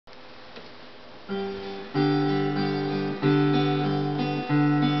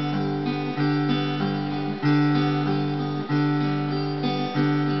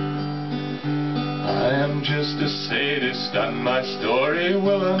my story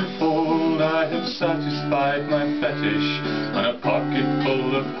will unfold. I have satisfied my fetish on a pocket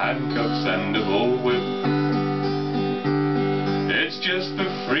full of handcuffs and a bullwhip. It's just for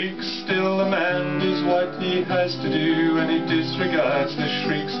freaks, still a man is what he has to do, and he disregards the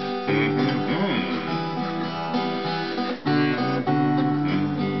shrieks.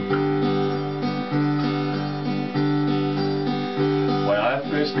 When I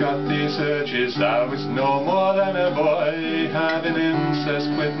first got these urges, I was no more than a boy, having incest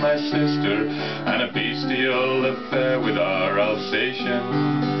with my sister and a beastial affair with our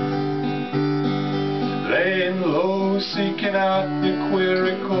Alsatian. Laying low, seeking out the queer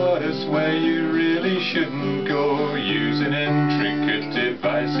quarters where you really shouldn't go, using intricate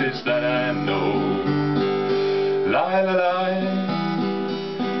devices that I know. La la la,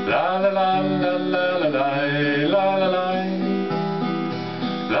 la la la la la la la la la la.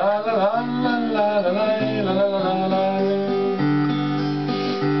 La la la la la la la la la la.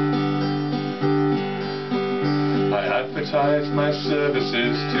 I advertised my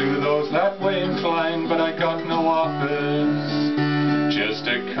services to those that way inclined, but I got no offers. Just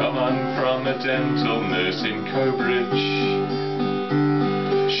a come on from a dental nurse in Cobridge.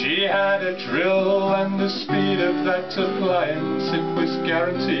 She had a drill and the speed of that appliance, it was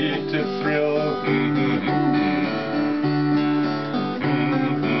guaranteed to thrill.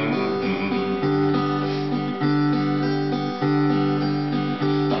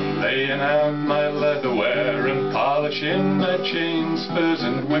 Laying out my leatherware and polishing my chains, spurs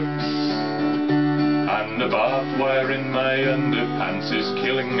and whips, and the barbed wire in my underpants is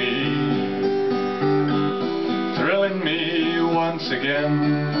killing me, thrilling me once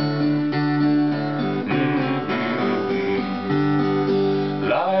again.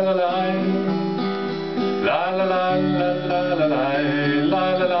 La la la, la la la la la la la la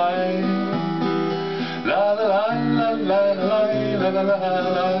la la, la la la la la la la la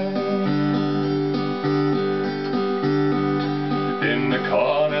la. In the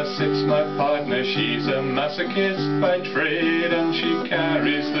corner sits my partner, she's a masochist by trade, and she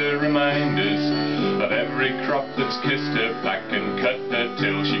carries the reminders of every crop that's kissed her back and cut her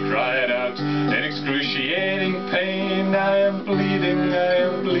till she cried out in excruciating pain. I am bleeding,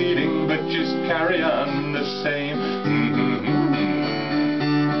 but just carry on the same.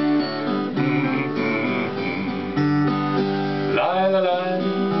 La la la,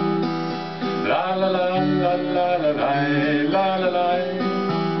 la la la la la la la la la,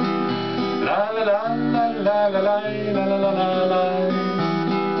 la la la la la la la la la la la,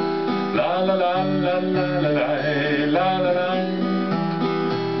 la la la la la la la la la la,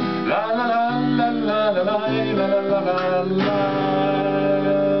 la la la la la la la la la la.